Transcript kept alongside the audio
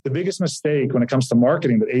The biggest mistake when it comes to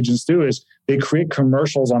marketing that agents do is they create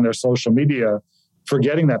commercials on their social media,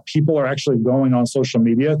 forgetting that people are actually going on social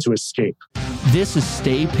media to escape. This is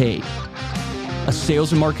Stay Paid, a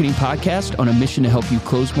sales and marketing podcast on a mission to help you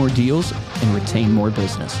close more deals and retain more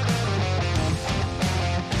business.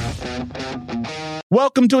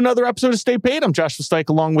 Welcome to another episode of Stay Paid. I'm Josh Steik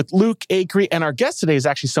along with Luke Acree. And our guest today is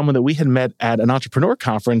actually someone that we had met at an entrepreneur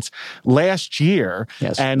conference last year.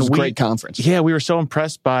 Yes, and it was a great conference. Yeah, we were so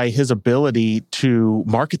impressed by his ability to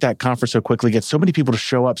market that conference so quickly, get so many people to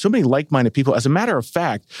show up, so many like-minded people. As a matter of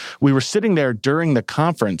fact, we were sitting there during the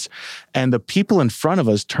conference and the people in front of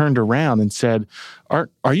us turned around and said, are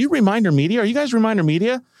you Reminder Media? Are you guys Reminder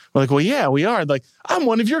Media? We're like, well, yeah, we are. Like, I'm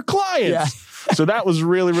one of your clients. Yeah. So that was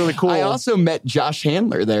really, really cool. I also met Josh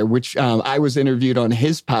Handler there, which I was interviewed on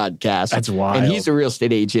his podcast. That's wild. And he's a real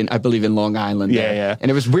estate agent, I believe, in Long Island. Yeah, yeah.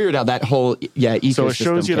 And it was weird how that whole ecosystem So it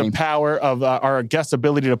shows you the power of our guest's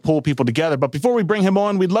ability to pull people together. But before we bring him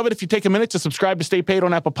on, we'd love it if you take a minute to subscribe to Stay Paid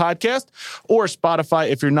on Apple Podcast or Spotify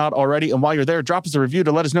if you're not already. And while you're there, drop us a review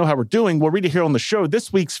to let us know how we're doing. We'll read it here on the show.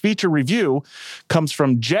 This week's feature review comes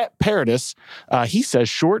from Jet Paradis. He says,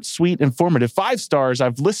 short, sweet, informative, 5 stars.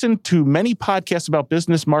 I've listened to many podcasts about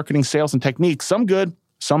business, marketing, sales, and techniques. Some good,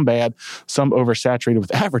 some bad, some oversaturated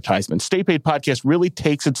with advertisements. Stay Paid podcast really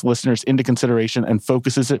takes its listeners into consideration and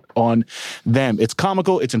focuses it on them. It's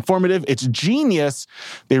comical, it's informative, it's genius.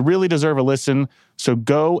 They really deserve a listen. So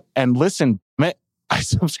go and listen. I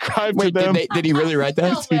subscribe to them. Did he really write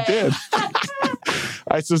that? He did.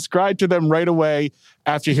 I subscribed to them right away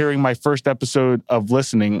after hearing my first episode of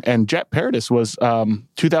listening. And Jet Paradis was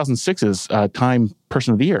 2006's Time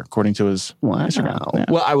Person of the Year, according to his Instagram. Yeah.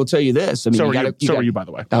 Well, I will tell you this. I mean, so were you, by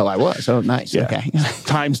the way. Oh, I was. Oh, nice. Yeah. Okay.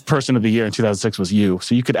 Time's Person of the Year in 2006 was you.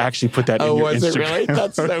 So you could actually put that in your Instagram. Oh, was it really?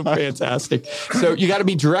 That's so fantastic. So you got to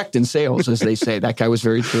be direct in sales, as they say. That guy was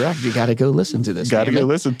very direct. You got to go listen to this. Got to go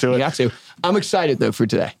listen to it. You got to. I'm excited, though, for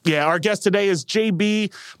today. Yeah, our guest today is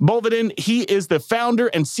JB Bulvedin. He is the founder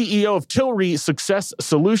and CEO of Tilray Success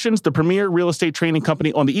Solutions, the premier real estate training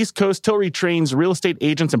company on the East Coast. Tilray trains real estate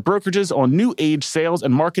agents and brokerages on new age sales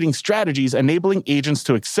and marketing strategies, enabling agents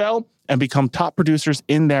to excel and become top producers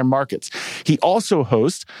in their markets. He also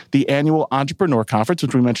hosts the annual Entrepreneur Conference,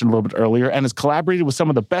 which we mentioned a little bit earlier, and has collaborated with some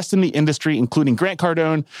of the best in the industry, including Grant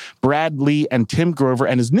Cardone, Brad Lee, and Tim Grover.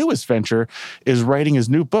 And his newest venture is writing his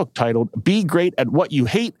new book titled Be Great at What You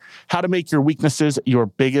Hate, How to Make Your Weaknesses Your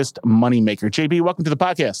Biggest Moneymaker. JB, welcome to the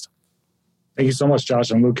podcast. Thank you so much,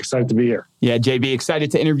 Josh. I'm Luke. Excited to be here. Yeah, JB,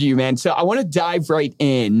 excited to interview you, man. So I want to dive right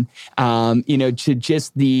in, to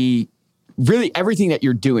just really everything that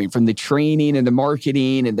you're doing, from the training and the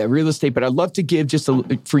marketing and the real estate. But I'd love to give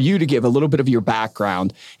for you to give a little bit of your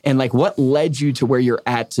background and like what led you to where you're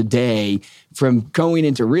at today, from going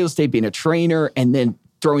into real estate, being a trainer, and then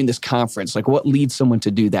throwing this conference. Like, what leads someone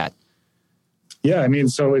to do that? Yeah, I mean,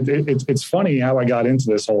 so it's funny how I got into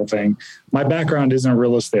this whole thing. My background isn't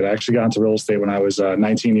real estate. I actually got into real estate when I was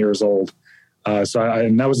 19 years old.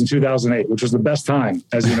 And that was in 2008, which was the best time,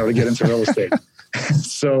 as you know, to get into real estate.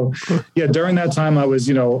 So, yeah, during that time, I was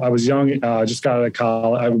young, just got out of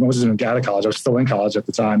college. I wasn't out of college. I was still in college at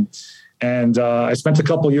the time. And I spent a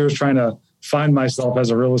couple of years trying to find myself as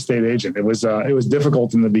a real estate agent. It was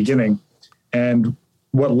difficult in the beginning. And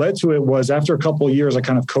what led to it was, after a couple of years, I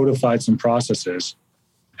kind of codified some processes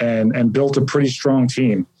and built a pretty strong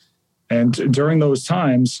team. And during those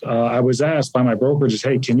times, I was asked by my brokerages,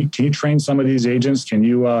 "Hey, can you train some of these agents? Can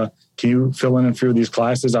you fill in a few of these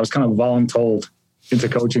classes?" I was kind of voluntold into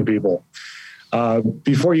coaching people.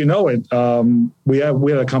 Before you know it, we had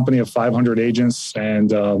a company of 500 agents,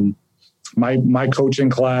 and my coaching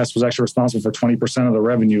class was actually responsible for 20% of the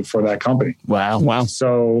revenue for that company. Wow!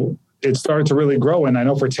 So it started to really grow, and I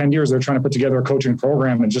know for 10 years they're trying to put together a coaching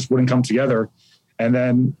program and just wouldn't come together. And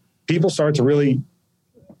then people started to really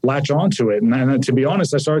latch onto it. And to be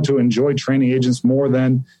honest, I started to enjoy training agents more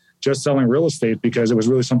than just selling real estate, because it was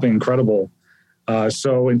really something incredible.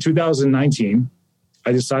 So in 2019,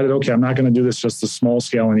 I decided, okay, I'm not going to do this just a small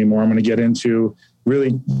scale anymore. I'm going to get into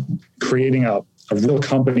really creating a real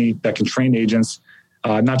company that can train agents,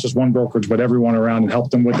 not just one brokerage, but everyone around, and help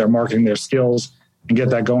them with their marketing, their skills, and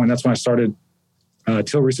get that going. That's when I started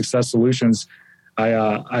Tilray Success Solutions.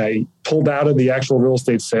 I pulled out of the actual real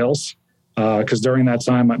estate sales, because during that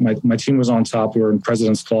time, my team was on top. We were in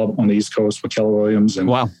President's Club on the East Coast with Keller Williams, and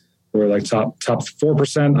we were like top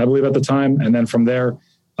 4%, I believe, at the time. And then from there,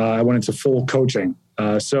 I went into full coaching.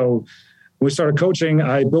 So when we started coaching,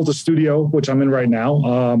 I built a studio, which I'm in right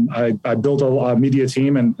now. I built a media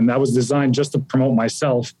team, and that was designed just to promote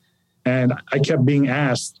myself And I kept being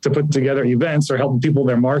asked to put together events or help people with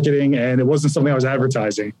their marketing. And it wasn't something I was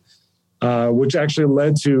advertising, which actually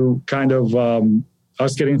led to kind of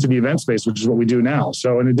us getting into the event space, which is what we do now.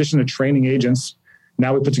 So in addition to training agents,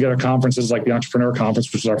 now we put together conferences like the Entrepreneur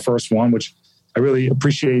Conference, which is our first one, which I really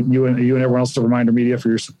appreciate you and everyone else at Reminder Media for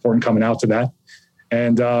your support and coming out to that.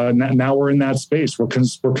 And now we're in that space. We're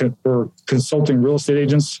consulting real estate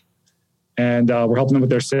agents, and we're helping them with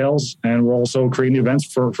their sales. And we're also creating events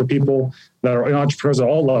for people that are entrepreneurs at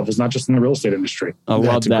all levels, not just in the real estate industry. I love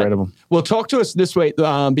That's that. incredible. Well, talk to us this way,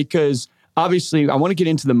 because obviously I want to get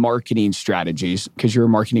into the marketing strategies because you're a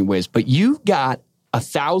marketing whiz, but you got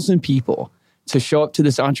 1,000 people to show up to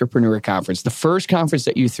this entrepreneur conference, the first conference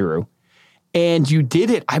that you threw. And you did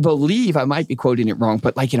it, I believe, I might be quoting it wrong,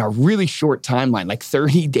 but like in a really short timeline, like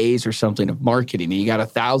 30 days or something of marketing, and you got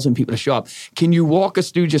 1,000 people to show up. Can you walk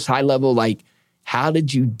us through just high level, like, how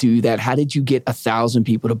did you do that? How did you get 1,000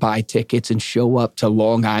 people to buy tickets and show up to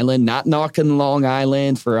Long Island? Not knocking Long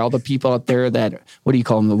Island for all the people out there that, what do you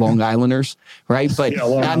call them, the Long Islanders, right? But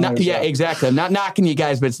exactly. I'm not knocking you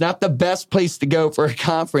guys, but it's not the best place to go for a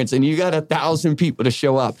conference, and you got 1,000 people to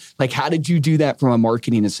show up. Like, how did you do that from a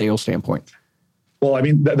marketing and sales standpoint? Well, I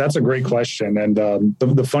mean, that's a great question. And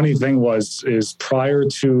the funny thing is prior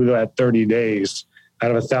to that 30 days,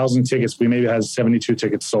 out of 1,000 tickets, we maybe had 72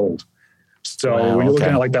 tickets sold. So when you're looking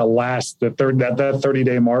at like that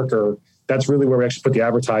 30-day marker, that's really where we actually put the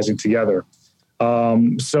advertising together.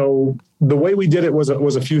 So the way we did it was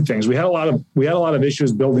a few things. We had a lot of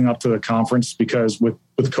issues building up to the conference because with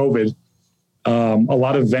COVID, a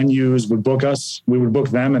lot of venues would book us, we would book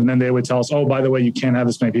them, and then they would tell us, oh, by the way, you can't have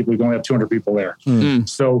this many people. You can only have 200 people there. Mm-hmm.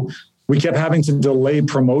 So we kept having to delay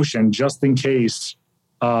promotion just in case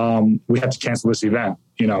we had to cancel this event.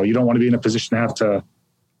 You know, you don't want to be in a position to have to,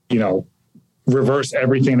 reverse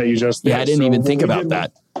everything that you just did. Yeah, I didn't even think about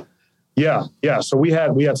that. Yeah. So we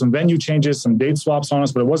had some venue changes, some date swaps on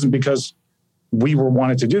us, but it wasn't because we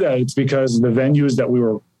wanted to do that. It's because the venues that we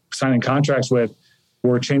were signing contracts with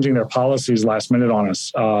were changing their policies last minute on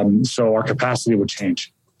us. So our capacity would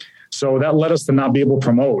change. So that led us to not be able to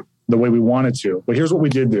promote the way we wanted to. But here's what we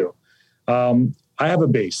did do. I have a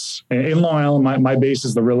base. In Long Island, my base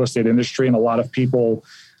is the real estate industry, and a lot of people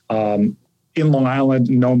in Long Island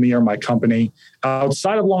know me or my company.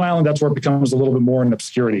 Outside of Long Island, that's where it becomes a little bit more in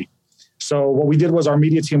obscurity. So what we did was our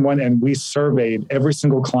media team went and we surveyed almost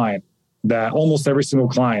every single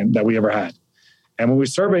client that we ever had. And when we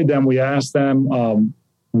surveyed them, we asked them,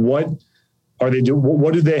 what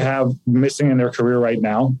do they have missing in their career right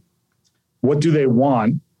now? What do they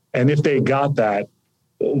want? And if they got that,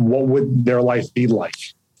 what would their life be like?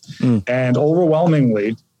 And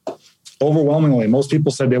overwhelmingly, most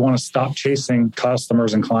people said they want to stop chasing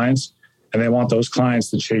customers and clients, and they want those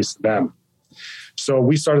clients to chase them. So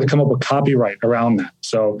we started to come up with copyright around that.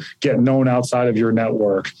 So get known outside of your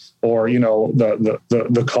network, or,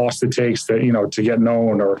 the cost it takes to get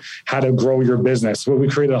known, or how to grow your business. So we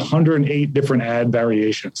created 108 different ad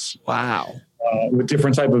variations. Wow. With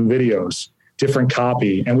different type of videos, different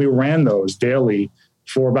copy. And we ran those daily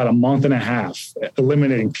for about a month and a half,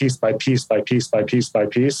 eliminating piece by piece by piece by piece by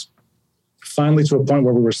piece. Finally, to a point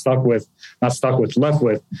where we were left with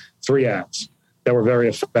 3 ads that were very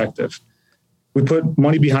effective. We put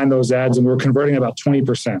money behind those ads, and we were converting about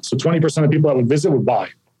 20%. So 20% of people that would visit would buy.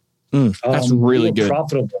 That's really good.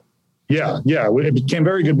 Profitable. Yeah. It became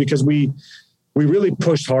very good because we really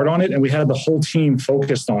pushed hard on it, and we had the whole team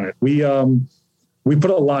focused on it. We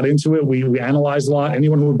put a lot into it. We analyzed a lot.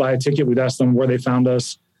 Anyone who would buy a ticket, we'd ask them where they found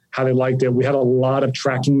us, how they liked it. We had a lot of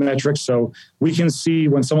tracking metrics. So we can see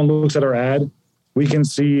when someone looks at our ad, we can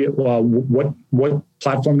see what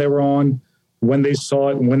platform they were on, when they saw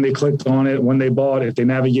it, when they clicked on it, when they bought it, if they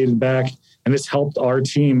navigated back. And this helped our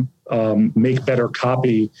team make better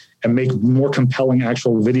copy and make more compelling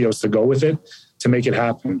actual videos to go with it to make it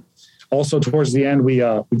happen. Also, towards the end, we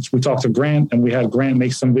talked to Grant, and we had Grant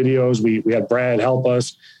make some videos. We had Brad help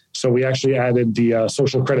us. So we actually added the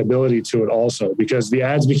social credibility to it also, because the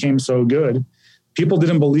ads became so good, people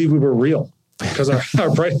didn't believe we were real, because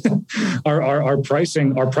our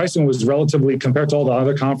pricing was relatively, compared to all the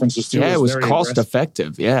other conferences too. Yeah, it was cost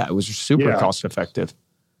effective. Yeah, it was super cost effective.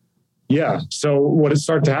 Yeah. So what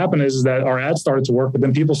started to happen is that our ads started to work, but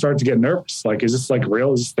then people started to get nervous. Like, is this like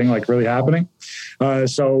real? Is this thing like really happening?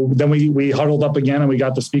 So then we huddled up again, and we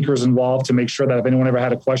got the speakers involved to make sure that if anyone ever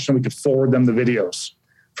had a question, we could forward them the videos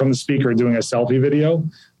from the speaker doing a selfie video,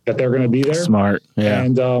 that they're going to be there. Smart. Yeah.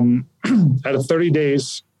 And out of 30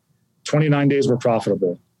 days, 29 days were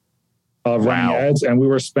profitable of running ads. And we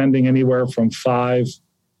were spending anywhere from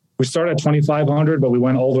We started at 2,500, but we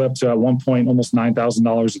went all the way up to at one point almost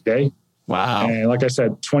 $9,000 a day. Wow. And like I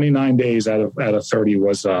said, 29 days out of 30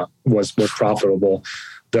 was profitable.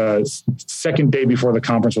 The second day before the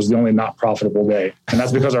conference was the only not profitable day. And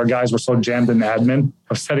that's because our guys were so jammed in admin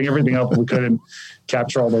of setting everything up, we couldn't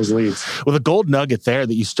capture all those leads. Well, the gold nugget there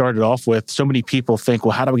that you started off with, so many people think,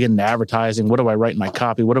 well, how do I get into advertising? What do I write in my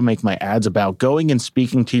copy? What do I make my ads about? Going and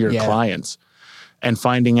speaking to your clients and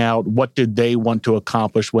finding out what did they want to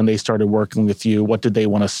accomplish when they started working with you? What did they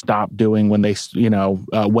want to stop doing when they,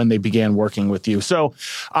 when they began working with you? So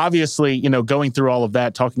obviously, going through all of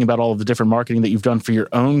that, talking about all of the different marketing that you've done for your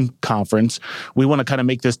own conference, we want to kind of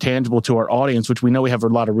make this tangible to our audience, which we know we have a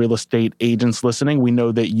lot of real estate agents listening. We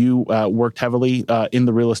know that you worked heavily in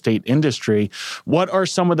the real estate industry. What are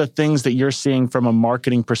some of the things that you're seeing from a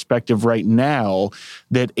marketing perspective right now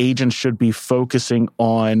that agents should be focusing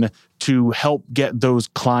on to help get those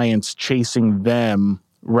clients chasing them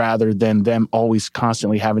rather than them always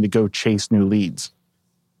constantly having to go chase new leads?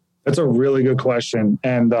 That's a really good question.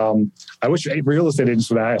 And I wish real estate agents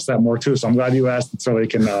would ask that more too. So I'm glad you asked it so they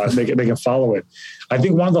can follow it. I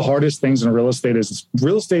think one of the hardest things in real estate is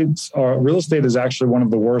real estate is actually one of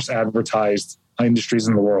the worst advertised industries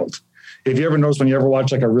in the world. If you ever notice, when you ever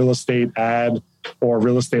watch like a real estate ad or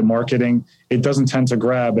real estate marketing, it doesn't tend to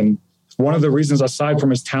grab. And one of the reasons, aside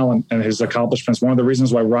from his talent and his accomplishments, one of the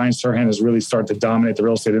reasons why Ryan Serhant has really started to dominate the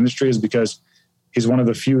real estate industry is because he's one of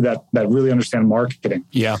the few that really understand marketing.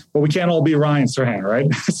 Yeah. But we can't all be Ryan Serhant,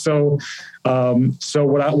 right? So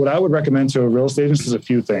what I would recommend to a real estate agent is a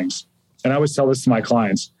few things. And I always tell this to my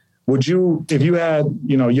clients. Would you, if you had,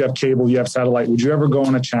 you have cable, you have satellite, would you ever go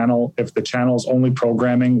on a channel if the channel's only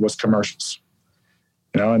programming was commercials?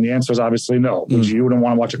 And the answer is obviously no. You wouldn't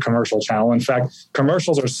want to watch a commercial channel. In fact,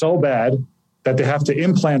 commercials are so bad that they have to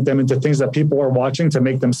implant them into things that people are watching to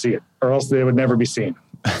make them see it, or else they would never be seen.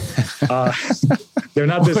 They're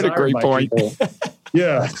not desired by people.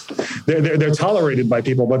 Yeah, they're tolerated by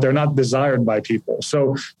people, but they're not desired by people.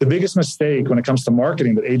 So the biggest mistake when it comes to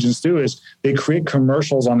marketing that agents do is they create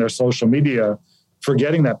commercials on their social media,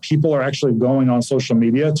 forgetting that people are actually going on social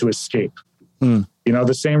media to escape.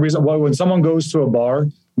 The same reason when someone goes to a bar,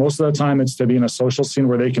 most of the time it's to be in a social scene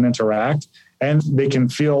where they can interact and they can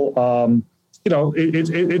feel,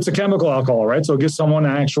 it's a chemical alcohol, right? So it gives someone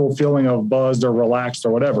an actual feeling of buzzed or relaxed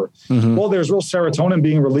or whatever. Well, there's real serotonin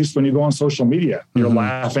being released when you go on social media. You're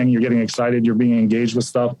laughing, you're getting excited, you're being engaged with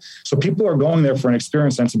stuff. So people are going there for an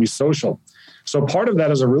experience and to be social. So part of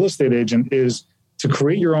that as a real estate agent is to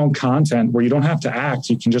create your own content where you don't have to act.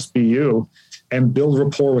 You can just be you and build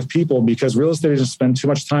rapport with people, because real estate agents spend too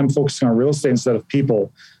much time focusing on real estate instead of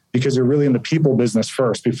people, because you're really in the people business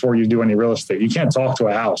first before you do any real estate. You can't talk to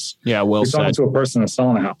a house. Yeah, well said. You're talking to a person that's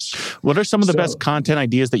selling a house. What are some of the best content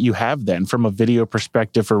ideas that you have then from a video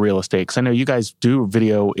perspective for real estate? Because I know you guys do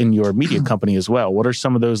video in your media company as well. What are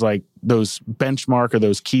some of those benchmark or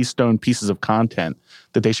those keystone pieces of content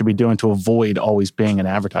that they should be doing to avoid always being an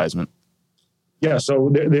advertisement? Yeah,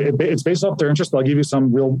 so it's based off their interest. I'll give you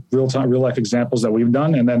some real life examples that we've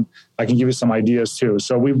done, and then I can give you some ideas too.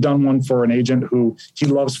 So we've done one for an agent who he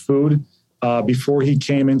loves food. Before he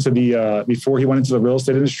went into the real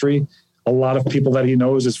estate industry, a lot of people that he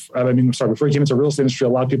knows before he came into the real estate industry, a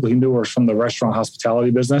lot of people he knew were from the restaurant hospitality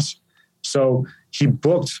business. So he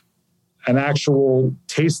booked an actual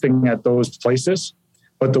tasting at those places.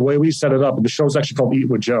 But the way we set it up, the show's actually called Eat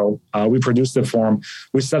with Joe. We produced it for him.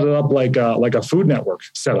 We set it up like a Food Network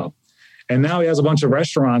setup. And now he has a bunch of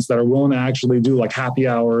restaurants that are willing to actually do like happy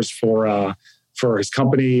hours for his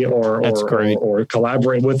company or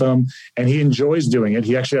collaborate with them. And he enjoys doing it.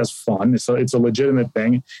 He actually has fun. So it's a legitimate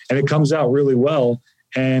thing. And it comes out really well.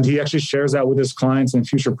 And he actually shares that with his clients and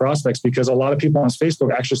future prospects, because a lot of people on his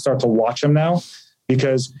Facebook actually start to watch him now,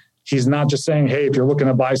 because he's not just saying, hey, if you're looking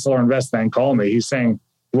to buy, sell, or invest, then call me. He's saying,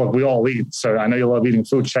 look, we all eat. So I know you love eating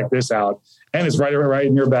food. Check this out. And it's right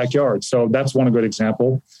in your backyard. So that's one good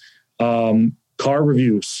example. Car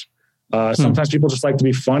reviews. Sometimes people just like to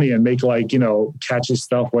be funny and make catchy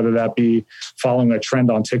stuff, whether that be following a trend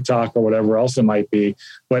on TikTok or whatever else it might be.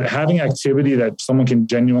 But having activity that someone can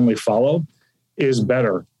genuinely follow is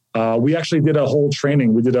better. We actually did a whole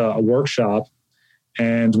training. We did a workshop,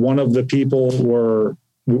 and one of the people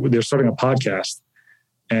they're starting a podcast.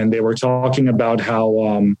 And they were talking about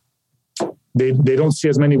how they don't see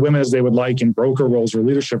as many women as they would like in broker roles or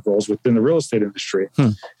leadership roles within the real estate industry.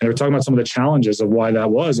 And they were talking about some of the challenges of why that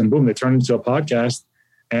was. And boom, they turned into a podcast,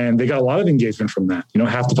 and they got a lot of engagement from that.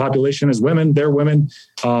 Half the population is women. They're women.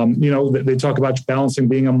 They talk about balancing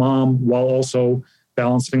being a mom while also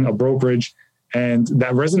balancing a brokerage. And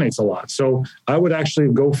that resonates a lot. So I would actually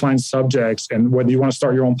go find subjects, and whether you want to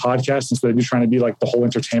start your own podcast instead of you trying to be like the whole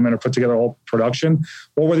entertainment or put together a whole production,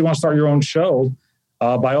 or whether you want to start your own show,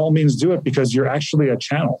 by all means do it, because you're actually a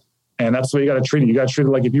channel. And that's the way you got to treat it. You got to treat it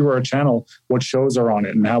like if you were a channel, what shows are on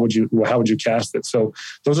it and how would you cast it? So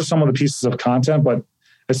those are some of the pieces of content, but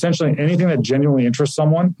essentially anything that genuinely interests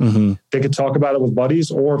someone, they could talk about it with buddies,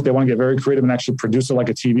 or if they want to get very creative and actually produce it like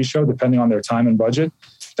a TV show, depending on their time and budget,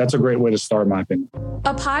 that's a great way to start, in my opinion.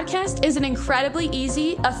 A podcast is an incredibly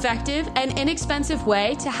easy, effective, and inexpensive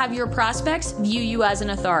way to have your prospects view you as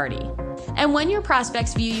an authority. And when your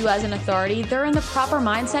prospects view you as an authority, they're in the proper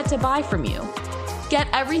mindset to buy from you. Get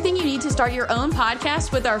everything you need to start your own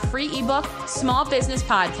podcast with our free ebook, Small Business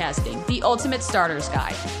Podcasting, the Ultimate Starter's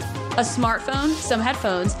Guide. A smartphone, some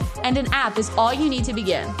headphones, and an app is all you need to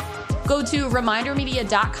begin. Go to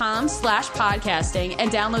remindermedia.com/podcasting and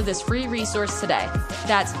download this free resource today.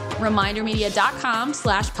 That's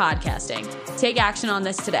remindermedia.com/podcasting. Take action on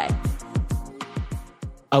this today.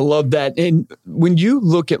 I love that. And when you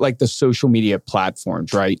look at like the social media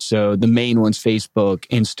platforms, right? So the main ones, Facebook,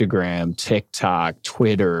 Instagram, TikTok,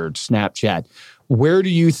 Twitter, Snapchat, where do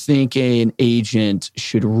you think an agent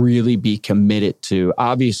should really be committed to?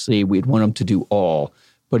 Obviously, we'd want them to do all.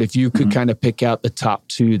 But if you could kind of pick out the top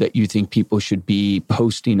 2 that you think people should be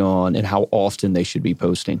posting on and how often they should be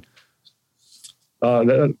posting.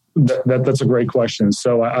 That's a great question.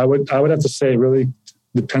 So I would have to say it really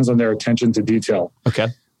depends on their attention to detail. Okay.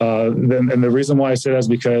 And the reason why I say that is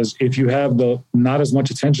because if you have not as much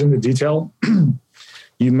attention to detail,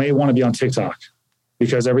 you may want to be on TikTok,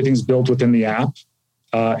 because everything's built within the app.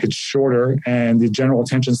 It's shorter and the general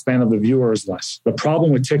attention span of the viewer is less. The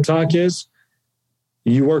problem with TikTok is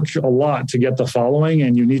you work a lot to get the following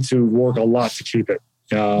and you need to work a lot to keep it.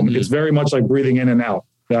 It's very much like breathing in and out.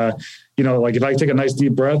 Like if I take a nice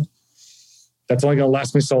deep breath, that's only going to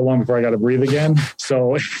last me so long before I got to breathe again.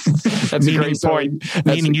 So that's a great point.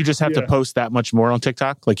 Meaning you just have to post that much more on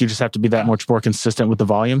TikTok? Like you just have to be that much more consistent with the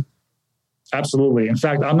volume? Absolutely. In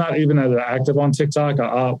fact, I'm not even as active on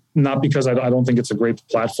TikTok, not because I don't think it's a great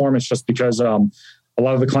platform. It's just because a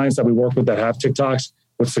lot of the clients that we work with that have TikToks,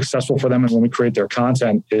 what's successful for them and when we create their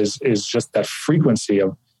content is just that frequency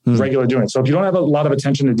of regular doing it. So if you don't have a lot of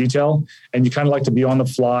attention to detail and you kind of like to be on the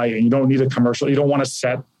fly and you don't need a commercial, you don't want a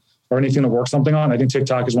set or anything to work something on, I think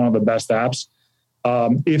TikTok is one of the best apps.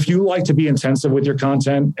 If you like to be intensive with your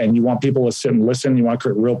content and you want people to sit and listen, you want to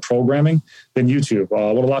create real programming, then YouTube.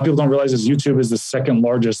 What a lot of people don't realize is YouTube is the second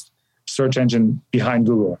largest search engine behind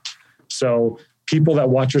Google. So people that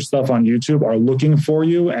watch your stuff on YouTube are looking for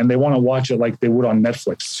you and they want to watch it like they would on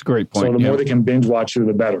Netflix. That's a great point. So the more they can binge watch you,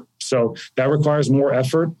 the better. So that requires more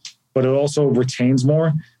effort, but it also retains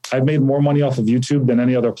more. I've made more money off of YouTube than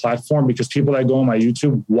any other platform because people that go on my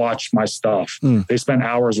YouTube watch my stuff. They spend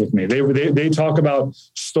hours with me. They talk about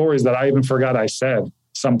stories that I even forgot I said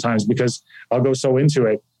sometimes because I'll go so into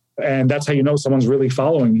it. And that's how you know someone's really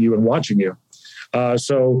following you and watching you.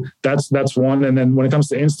 So that's one. And then when it comes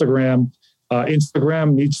to Instagram,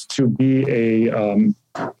 Instagram needs to be the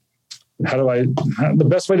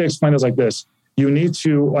best way to explain it is like this. You need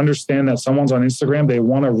to understand that someone's on Instagram, they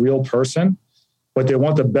want a real person, but they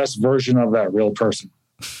want the best version of that real person.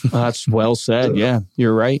 That's well said. Yeah,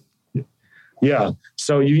 you're right. Yeah.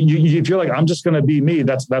 So you if you're like, I'm just going to be me,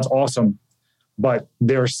 that's awesome. But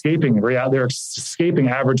they're escaping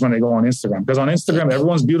average when they go on Instagram. Because on Instagram,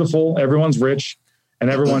 everyone's beautiful, everyone's rich, and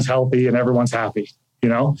everyone's healthy, and everyone's happy,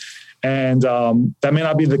 And that may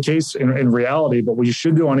not be the case in reality, but what you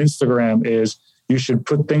should do on Instagram is you should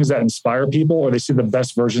put things that inspire people or they see the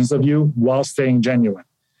best versions of you while staying genuine.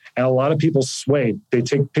 And a lot of people sway. They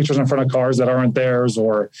take pictures in front of cars that aren't theirs,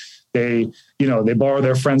 or they borrow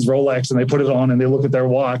their friend's Rolex and they put it on and they look at their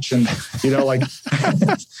watch and,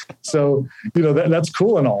 so, that's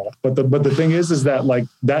cool and all. But the thing is that like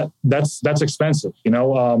that's expensive.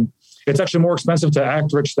 It's actually more expensive to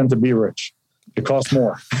act rich than to be rich. It costs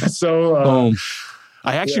more. So,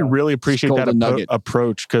 I actually really appreciate that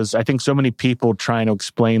approach because I think so many people trying to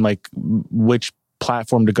explain like which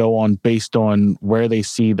platform to go on based on where they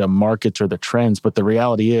see the markets or the trends. But the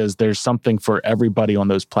reality is there's something for everybody on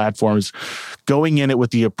those platforms. Going in it with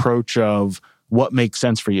the approach of what makes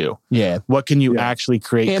sense for you. Yeah. What can you actually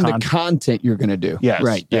create? And the content you're going to do. Yes.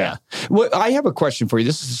 Right. Yeah. Well, I have a question for you.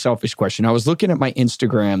 This is a selfish question. I was looking at my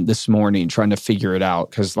Instagram this morning trying to figure it out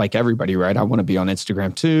because like everybody, right? I want to be on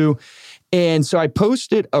Instagram too. And so I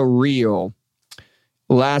posted a reel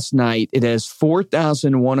last night. It has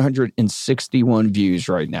 4,161 views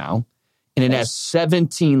right now. And it has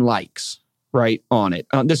 17 likes right on it.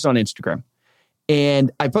 This is on Instagram.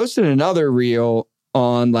 And I posted another reel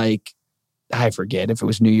on like I forget if it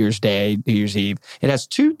was New Year's Day, New Year's Eve. It has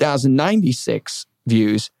 2,096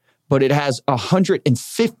 views, but it has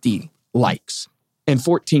 150 likes and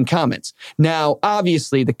 14 comments. Now,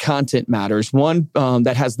 obviously, the content matters. One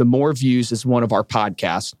that has the more views is one of our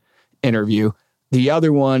podcast interview. The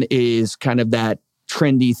other one is kind of that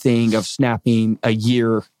trendy thing of snapping a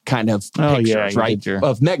year kind of pictures, right?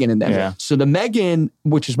 Of Megan and them. Yeah. So the Megan,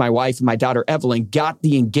 which is my wife, and my daughter Evelyn, got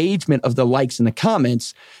the engagement of the likes and the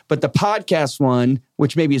comments, but the podcast one,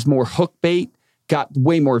 which maybe is more hook bait, got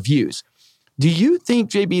way more views. Do you think,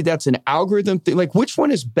 JB, that's an algorithm thing? Like, which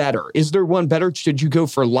one is better? Is there one better? Should you go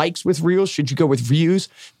for likes with reels? Should you go with views?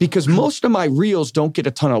 Because most of my reels don't get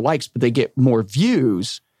a ton of likes, but they get more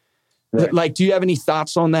views. Right. Like, do you have any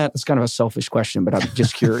thoughts on that? It's kind of a selfish question, but I'm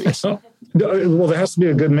just curious. Well, there has to be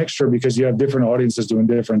a good mixture because you have different audiences doing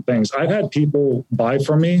different things. I've had people buy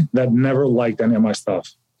from me that never liked any of my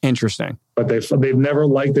stuff. Interesting. But they've never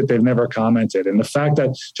liked it. They've never commented. And the fact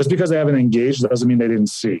that just because they haven't engaged doesn't mean they didn't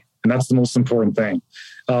see. And that's the most important thing.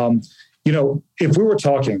 If we were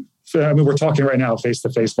talking, we're talking right now face to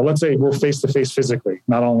face, but let's say we're face to face physically,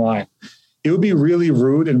 not online. It would be really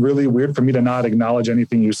rude and really weird for me to not acknowledge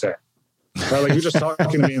anything you say. Right? Like, you're just talking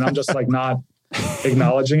to me and I'm just like not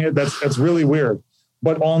acknowledging it. That's really weird.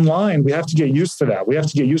 But online, we have to get used to that. We have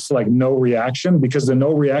to get used to like no reaction, because the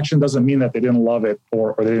no reaction doesn't mean that they didn't love it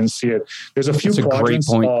or they didn't see it. There's a few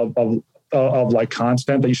quadrants of like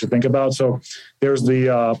content that you should think about. So there's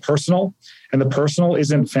the personal, and the personal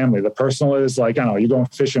isn't family. The personal is like, I don't know, you're going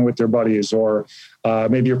fishing with your buddies, or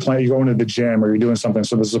maybe you're going to the gym, or you're doing something.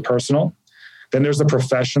 So there's a personal. Then there's the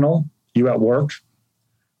professional, you at work.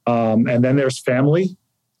 And then there's family,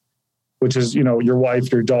 which is, your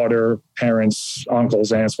wife, your daughter, parents,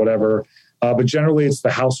 uncles, aunts, whatever. But generally it's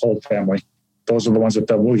the household family. Those are the ones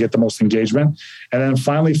that will get the most engagement. And then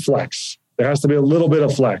finally, flex. There has to be a little bit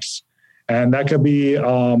of flex. And that could be,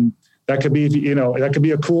 that could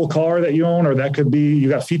be a cool car that you own, or that could be you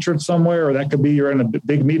got featured somewhere, or that could be you're in a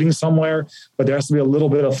big meeting somewhere, but there has to be a little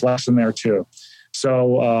bit of flex in there too.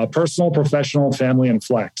 So personal, professional, family, and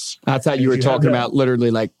flex. I thought you were talking about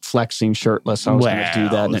literally like flexing shirtless. I was going to do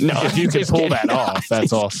that. No, if you can pull that off,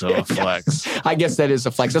 that's also a flex. I guess that is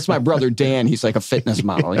a flex. That's my brother Dan. He's like a fitness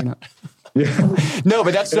model, Yeah. No,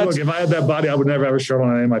 but that's look, if I had that body, I would never have a shirt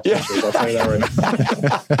on any of my pictures. I'll tell you that right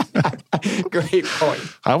now. Great point.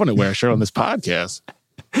 I wouldn't wear a shirt on this podcast.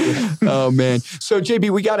 Oh, man. So,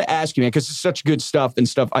 JB, we got to ask you, man, because it's such good stuff and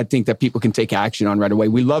stuff I think that people can take action on right away.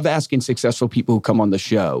 We love asking successful people who come on the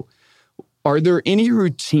show. Are there any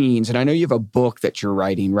routines, and I know you have a book that you're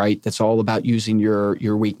writing, right, that's all about using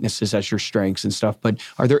your weaknesses as your strengths and stuff, but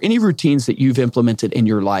are there any routines that you've implemented in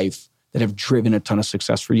your life that have driven a ton of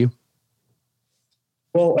success for you?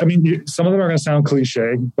 Well, I mean, some of them are going to sound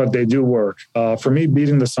cliche, but they do work. For me,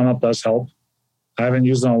 beating the sun up does help. I haven't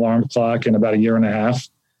used an alarm clock in about a year and a half.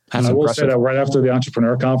 That's I will impressive. say that right after the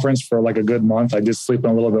entrepreneur conference for like a good month, I did sleep in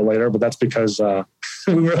a little bit later, but that's because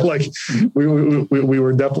we were like, we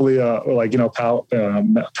were definitely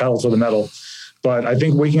pedal to the metal. But I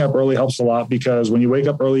think waking up early helps a lot, because when you wake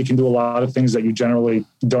up early, you can do a lot of things that you generally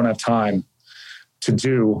don't have time to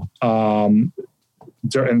do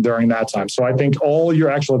during that time. So I think all your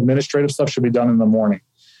actual administrative stuff should be done in the morning.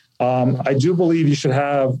 I do believe you should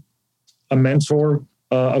have a mentor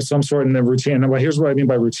of some sort in the routine. But here's what I mean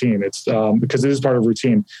by routine. It's because it is part of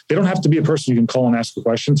routine. They don't have to be a person you can call and ask a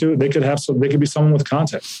question to. They could be someone with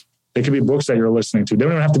content. They could be books that you're listening to. They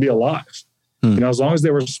don't even have to be alive. As long as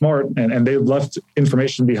they were smart and they left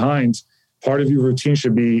information behind, part of your routine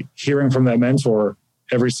should be hearing from that mentor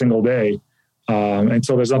every single day.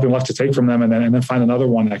 Until there's nothing left to take from them, and then find another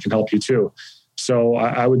one that can help you too. So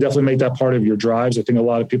I would definitely make that part of your drives. I think a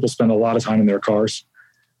lot of people spend a lot of time in their cars,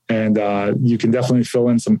 and you can definitely fill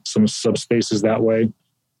in some subspaces that way.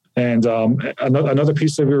 And another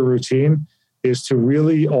piece of your routine is to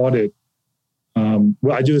really audit.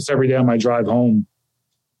 I do this every day on my drive home.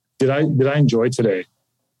 Did I enjoy today?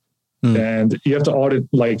 And you have to audit,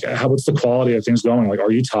 like, what's the quality of things going? Like,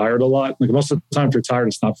 are you tired a lot? Like, most of the time, if you're tired,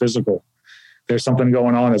 it's not physical. There's something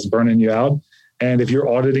going on that's burning you out. And if you're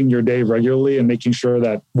auditing your day regularly and making sure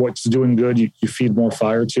that what's doing good, you feed more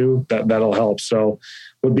fire to, that'll help. So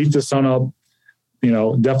we'll beat the sun up,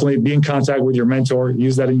 definitely be in contact with your mentor,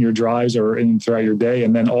 use that in your drives or throughout your day,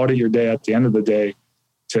 and then audit your day at the end of the day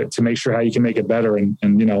to make sure how you can make it better. And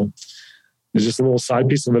there's just a little side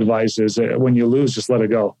piece of advice is when you lose, just let it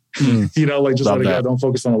go. Just Love let it that. go. Don't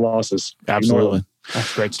focus on the losses. Absolutely.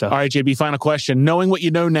 That's great stuff. All right, JB, final question. Knowing what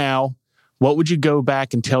you know now, what would you go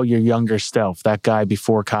back and tell your younger self, that guy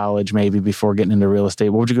before college, maybe before getting into real estate?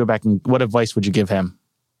 What would you go back and what advice would you give him?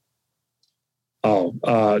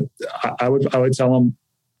 I would tell them,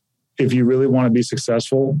 if you really want to be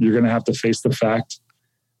successful, you're going to have to face the fact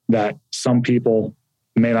that some people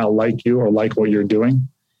may not like you or like what you're doing.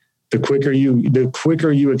 The quicker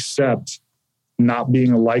you accept not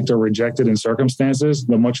being liked or rejected in circumstances,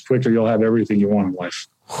 the much quicker you'll have everything you want in life.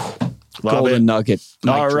 Golden nugget.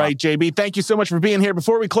 All right, JB, thank you so much for being here.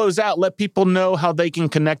 Before we close out, let people know how they can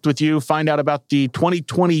connect with you, find out about the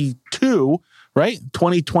 2022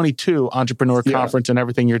 Entrepreneur Conference and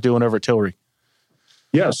everything you're doing over at Tilray.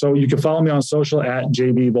 Yeah, so you can follow me on social at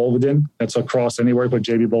JB Bolvedin. That's across anywhere, but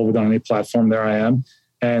JB Bolvedin on any platform, there I am.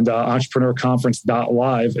 And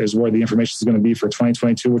entrepreneurconference.live is where the information is going to be for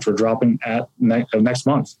 2022, which we're dropping at next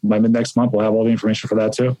month. By mid-next month, we'll have all the information for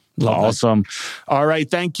that too. Awesome. All right.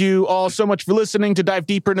 Thank you all so much for listening. To dive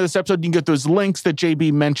deeper into this episode, you can get those links that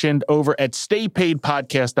JB mentioned over at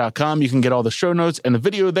staypaidpodcast.com. You can get all the show notes and the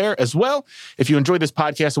video there as well. If you enjoyed this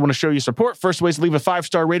podcast and want to show your support, first way is to leave a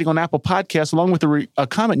 5-star rating on Apple Podcasts along with a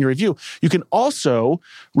comment in your review. You can also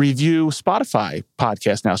review Spotify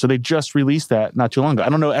podcast now. So they just released that not too long ago. I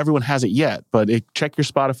don't know everyone has it yet, but check your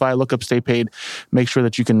Spotify, look up Stay Paid, make sure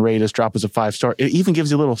that you can rate us, drop us a 5-star. It even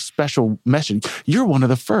gives you a little special message. You're one of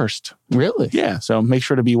the first. Really? Yeah. So make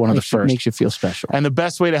sure to be one of the first. Makes you feel special. And the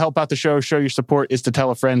best way to help out the show your support, is to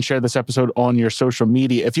tell a friend, share this episode on your social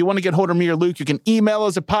media. If you want to get hold of me or Luke, you can email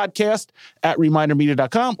us at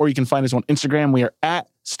podcast@remindermedia.com, or you can find us on Instagram. We are at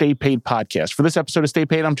Stay Paid Podcast. For this episode of Stay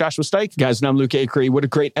Paid, I'm Joshua Stike. Guys, and I'm Luke Acree. What a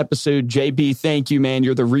great episode. JB, thank you, man.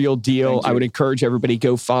 You're the real deal. I would encourage everybody,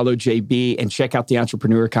 go follow JB and check out the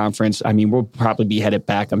Entrepreneur Conference. I mean, we'll probably be headed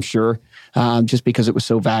back, I'm sure, just because it was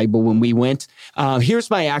so valuable when we went.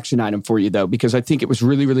 Here's my action item for you, though, because I think it was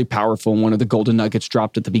really, really powerful. And one of the golden nuggets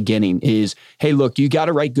dropped at the beginning is, hey, look, you got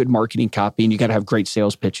to write good marketing copy and you got to have great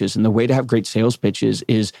sales pitches. And the way to have great sales pitches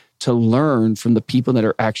is to learn from the people that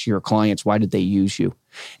are actually your clients. Why did they use you?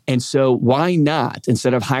 And so why not,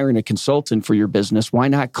 instead of hiring a consultant for your business, why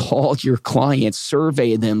not call your clients,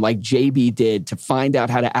 survey them like JB did to find out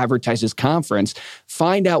how to advertise his conference,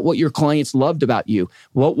 find out what your clients loved about you.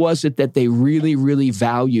 What was it that they really, really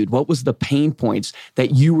valued? What was the pain points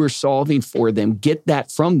that you were solving for them? Get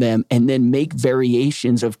that from them and then make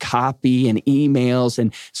variations of copy and emails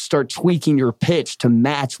and start tweaking your pitch to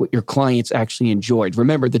match what your clients actually enjoyed.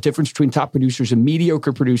 Remember, the difference between top producers and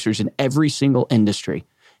mediocre producers in every single industry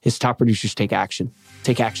is top producers take action.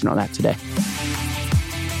 Take action on that today.